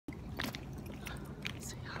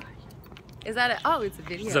Is that a, oh, it's a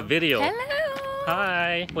video. It's a video. Hello.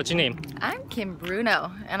 Hi. What's your name? I'm Kim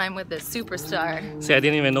Bruneau, and I'm with the superstar. See, I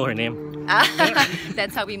didn't even know her name.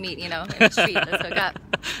 That's how we meet, you know, in the street. Let's hook up.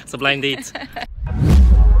 It's a blind date.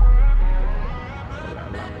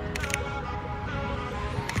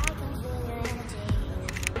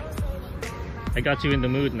 I got you in the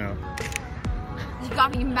mood now. You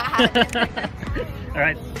got me mad.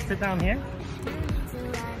 Alright, sit down here.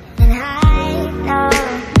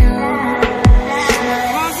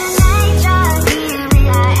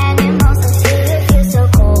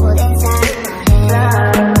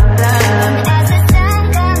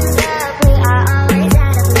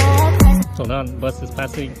 Hold on, bus is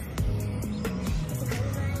passing.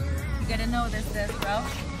 You gotta know this, bro.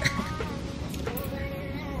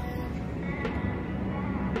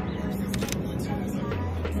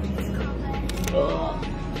 Oh,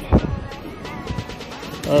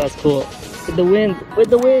 that's cool. With the wind, with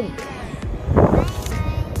the wind.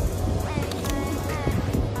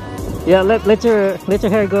 Yeah, let your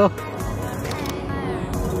hair go.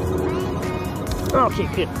 Okay,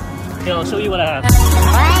 good. Yeah, I'll show you what I have.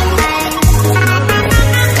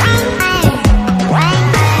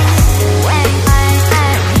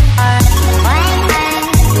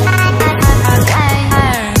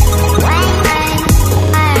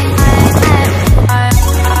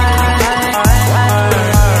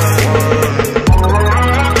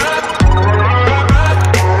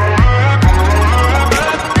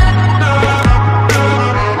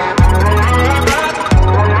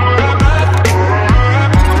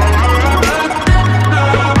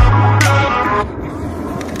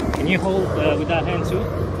 Can you hold with that hand too?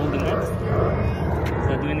 Hold the net. Does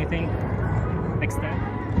that do anything? Extend.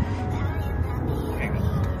 There you go.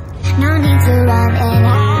 No need to run and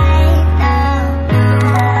hide.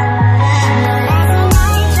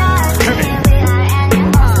 Perfect.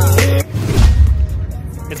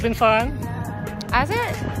 It's been fun. Has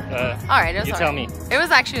it? Alright, you tell me. It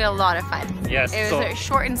was actually a lot of fun. Yes. It was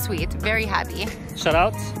short and sweet. Very happy. Shout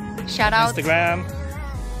out. Shout out. Instagram.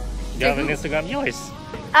 Do you have an Instagram? Yours.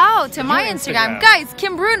 Oh, to my Instagram. Guys,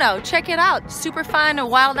 Kim Bruneau, check it out. Super fun,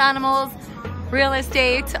 wild animals, real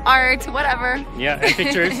estate, art, whatever. Yeah, and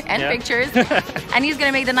pictures. And pictures. And he's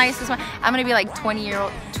gonna make the nicest one. I'm gonna be like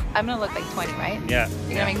 20-year-old. I'm gonna look like 20, right? Yeah.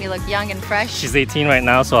 You're gonna make me look young and fresh. She's 18 right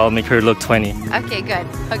now, so I'll make her look 20. Okay, good.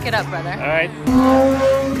 Hook it up, brother. All right. Oh.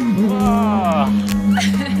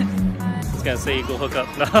 I was gonna say go hook up.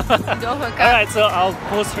 Go hook up. All right, so I'll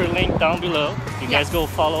post her link down below. You guys go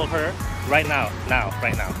follow her right now.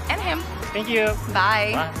 Right now. And him. Thank you.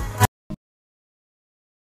 Bye. Bye.